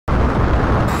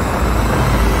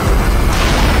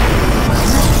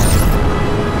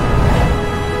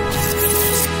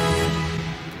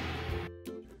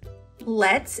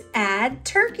Let's add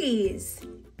turkeys.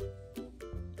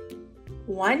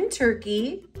 1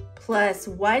 turkey plus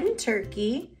 1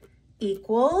 turkey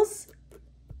equals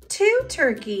 2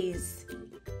 turkeys.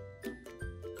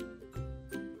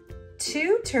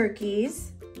 2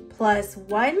 turkeys plus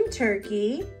 1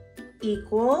 turkey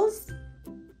equals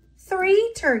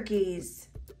 3 turkeys.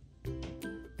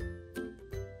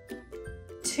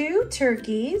 2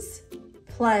 turkeys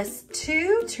plus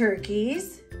 2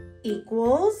 turkeys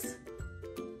equals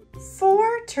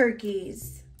 4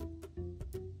 turkeys.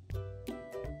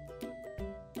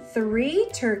 3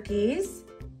 turkeys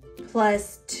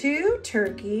plus 2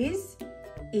 turkeys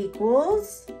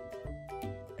equals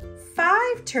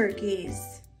 5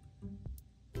 turkeys.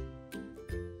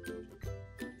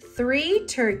 3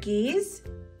 turkeys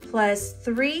plus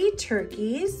 3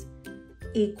 turkeys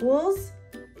equals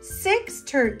 6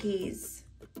 turkeys.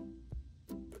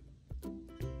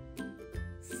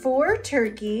 4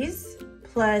 turkeys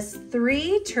plus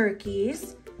 3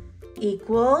 turkeys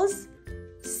equals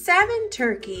 7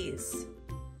 turkeys.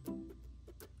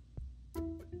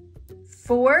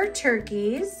 4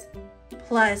 turkeys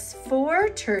plus 4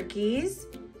 turkeys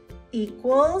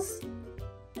equals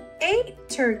 8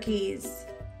 turkeys.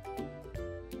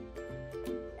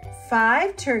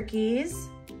 5 turkeys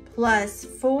plus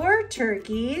 4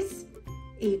 turkeys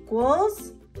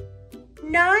equals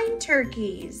 9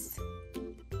 turkeys.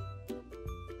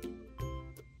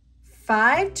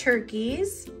 5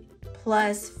 turkeys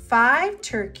plus 5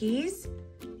 turkeys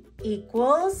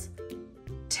equals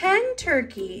 10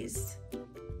 turkeys.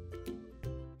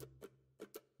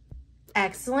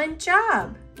 Excellent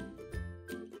job!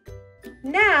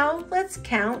 Now let's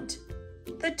count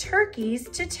the turkeys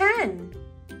to 10.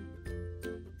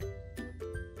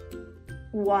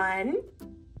 1,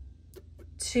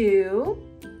 2,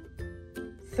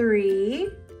 3,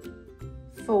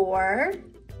 4,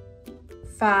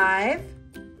 5,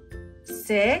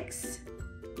 6,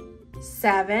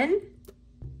 7,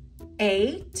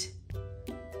 8,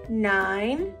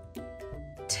 9,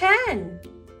 10.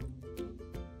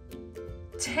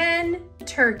 10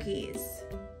 turkeys.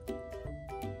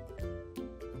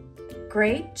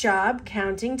 Great job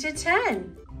counting to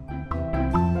 10.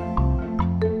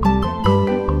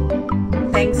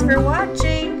 Thanks for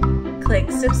watching. Click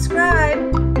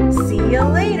subscribe. See you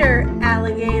later,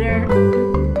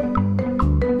 alligator.